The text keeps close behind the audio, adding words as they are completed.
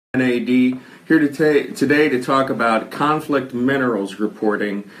NAED here today to talk about conflict minerals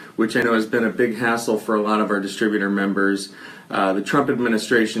reporting, which I know has been a big hassle for a lot of our distributor members. The Trump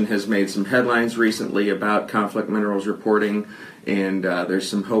administration has made some headlines recently about conflict minerals reporting, and there's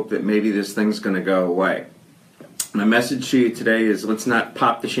some hope that maybe this thing's going to go away. My message to you today is let's not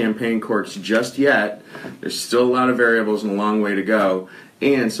pop the champagne corks just yet. There's still a lot of variables and a long way to go,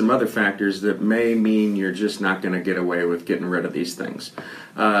 and some other factors that may mean you're just not going to get away with getting rid of these things.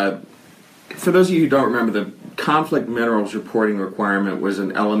 For those of you who don't remember, the conflict minerals reporting requirement was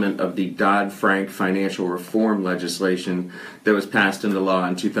an element of the Dodd-Frank financial reform legislation that was passed into law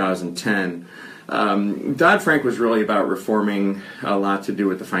in 2010. Dodd-Frank was really about reforming a lot to do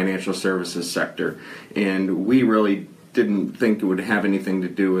with the financial services sector, and we really didn't think it would have anything to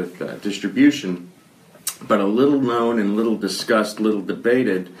do with distribution. But a little known and little discussed, little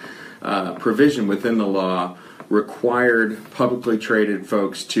debated provision within the law required publicly traded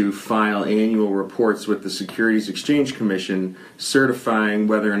folks to file annual reports with the Securities Exchange Commission certifying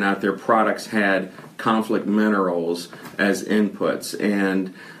whether or not their products had conflict minerals as inputs.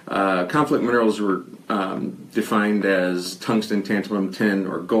 And conflict minerals were defined as tungsten, tantalum, tin,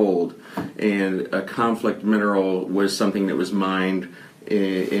 or gold. And a conflict mineral was something that was mined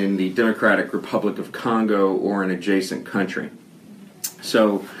in the Democratic Republic of Congo or an adjacent country.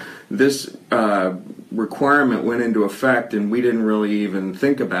 So this requirement went into effect, and we didn't really even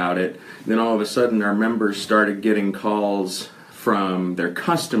think about it. Then all of a sudden our members started getting calls from their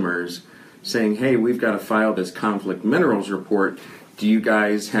customers saying, hey, we've got to file this conflict minerals report. Do you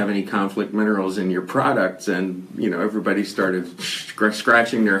guys have any conflict minerals in your products? And everybody started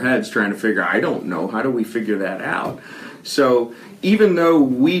scratching their heads trying to figure, I don't know, how do we figure that out? So even though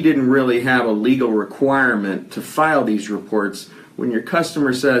we didn't really have a legal requirement to file these reports, when your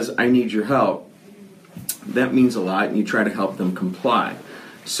customer says, I need your help, that means a lot, and you try to help them comply.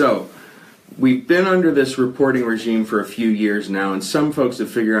 So we've been under this reporting regime for a few years now, and some folks have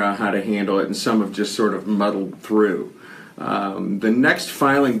figured out how to handle it, and some have just sort of muddled through. The next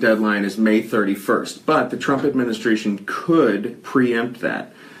filing deadline is May 31st, but the Trump administration could preempt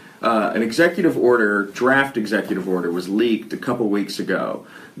that. An executive order, draft executive order, was leaked a couple weeks ago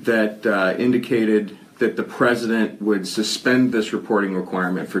that indicated that the president would suspend this reporting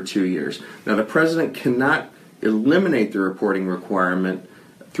requirement for 2 years. Now, the president cannot eliminate the reporting requirement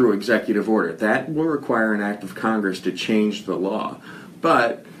through executive order. That will require an act of Congress to change the law.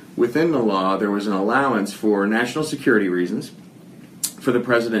 But within the law, there was an allowance for national security reasons for the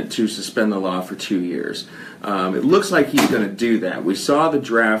president to suspend the law for 2 years. It looks like he's going to do that. We saw the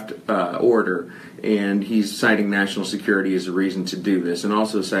draft order, and he's citing national security as a reason to do this, and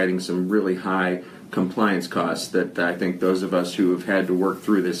also citing some really high compliance costs that I think those of us who have had to work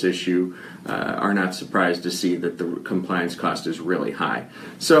through this issue are not surprised to see that the compliance cost is really high.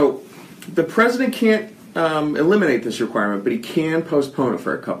 So the president can't eliminate this requirement, but he can postpone it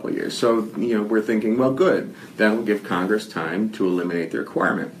for a couple of years. So, we're thinking, well, good. That will give Congress time to eliminate the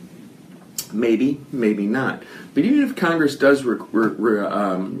requirement. Maybe, maybe not. But even if Congress does repeal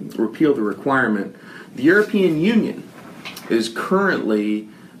the requirement, the European Union is currently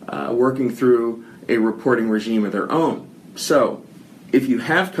working through a reporting regime of their own. So, if you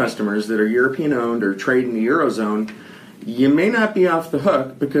have customers that are European-owned or trade in the Eurozone, you may not be off the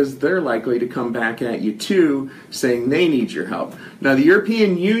hook because they're likely to come back at you too, saying they need your help. Now, the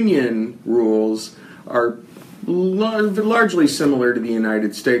European Union rules are largely similar to the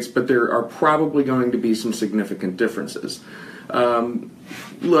United States, but there are probably going to be some significant differences.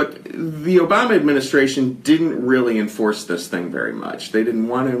 Look, the Obama administration didn't really enforce this thing very much. They didn't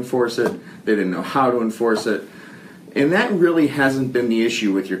want to enforce it. They didn't know how to enforce it. And that really hasn't been the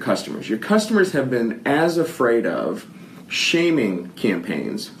issue with your customers. Your customers have been as afraid of shaming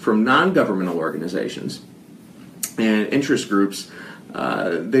campaigns from non-governmental organizations and interest groups.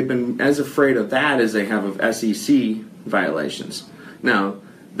 They've been as afraid of that as they have of SEC violations. Now,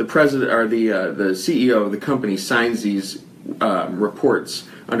 the president or the CEO of the company signs these reports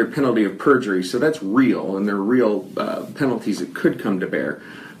under penalty of perjury, so that's real, and there are real penalties that could come to bear.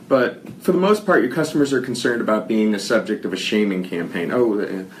 But for the most part, your customers are concerned about being the subject of a shaming campaign.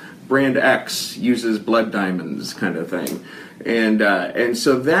 Oh, brand X uses blood diamonds, kind of thing. And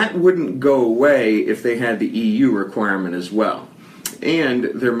so that wouldn't go away if they had the EU requirement as well. And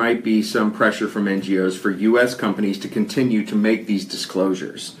there might be some pressure from NGOs for U.S. companies to continue to make these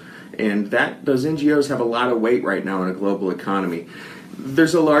disclosures. And those NGOs have a lot of weight right now in a global economy.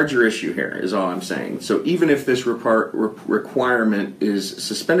 There's a larger issue here, is all I'm saying. So even if this requirement is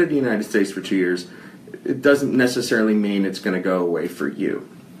suspended in the United States for 2 years, it doesn't necessarily mean it's going to go away for you.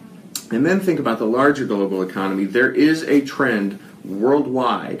 And then think about the larger global economy. There is a trend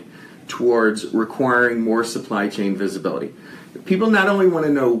worldwide towards requiring more supply chain visibility. People not only want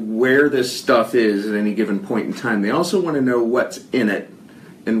to know where this stuff is at any given point in time, they also want to know what's in it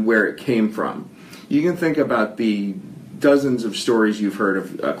and where it came from. You can think about the dozens of stories you've heard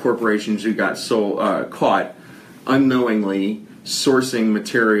of corporations who got caught unknowingly sourcing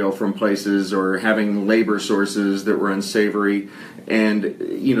material from places or having labor sources that were unsavory, and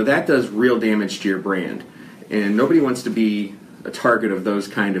that does real damage to your brand, and nobody wants to be a target of those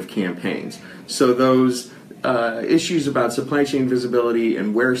kind of campaigns. So those issues about supply chain visibility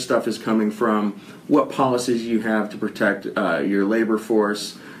and where stuff is coming from, what policies you have to protect your labor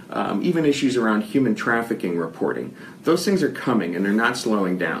force, even issues around human trafficking reporting. Those things are coming and they're not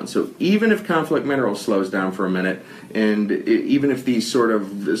slowing down. So even if conflict minerals slows down for a minute, and even if these sort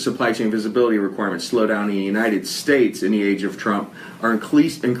of supply chain visibility requirements slow down in the United States in the age of Trump, our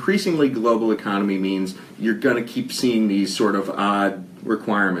increasingly global economy means you're going to keep seeing these sort of odd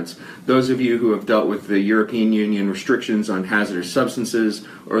requirements. Those of you who have dealt with the European Union restrictions on hazardous substances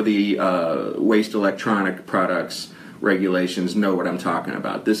or the waste electronic products regulations know what I'm talking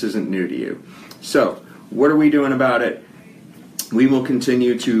about. This isn't new to you. So, what are we doing about it? We will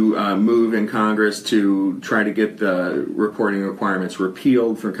continue to move in Congress to try to get the reporting requirements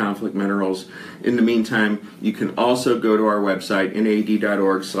repealed for conflict minerals. In the meantime, you can also go to our website,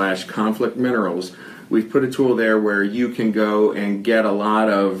 naed.org/conflict minerals. We've put a tool there where you can go and get a lot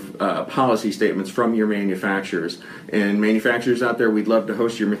of policy statements from your manufacturers. And manufacturers out there, we'd love to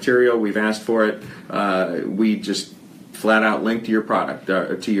host your material. We've asked for it. We just flat out link to your product,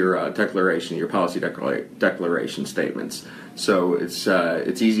 to your declaration, your policy declaration statements. So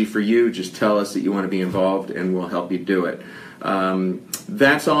it's easy for you. Just tell us that you want to be involved, and we'll help you do it.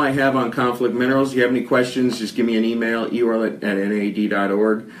 That's all I have on conflict minerals. If you have any questions, just give me an email,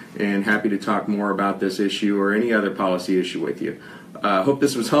 earl@naed.org, and happy to talk more about this issue or any other policy issue with you. Hope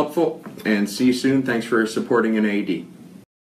this was helpful, and see you soon. Thanks for supporting NAED.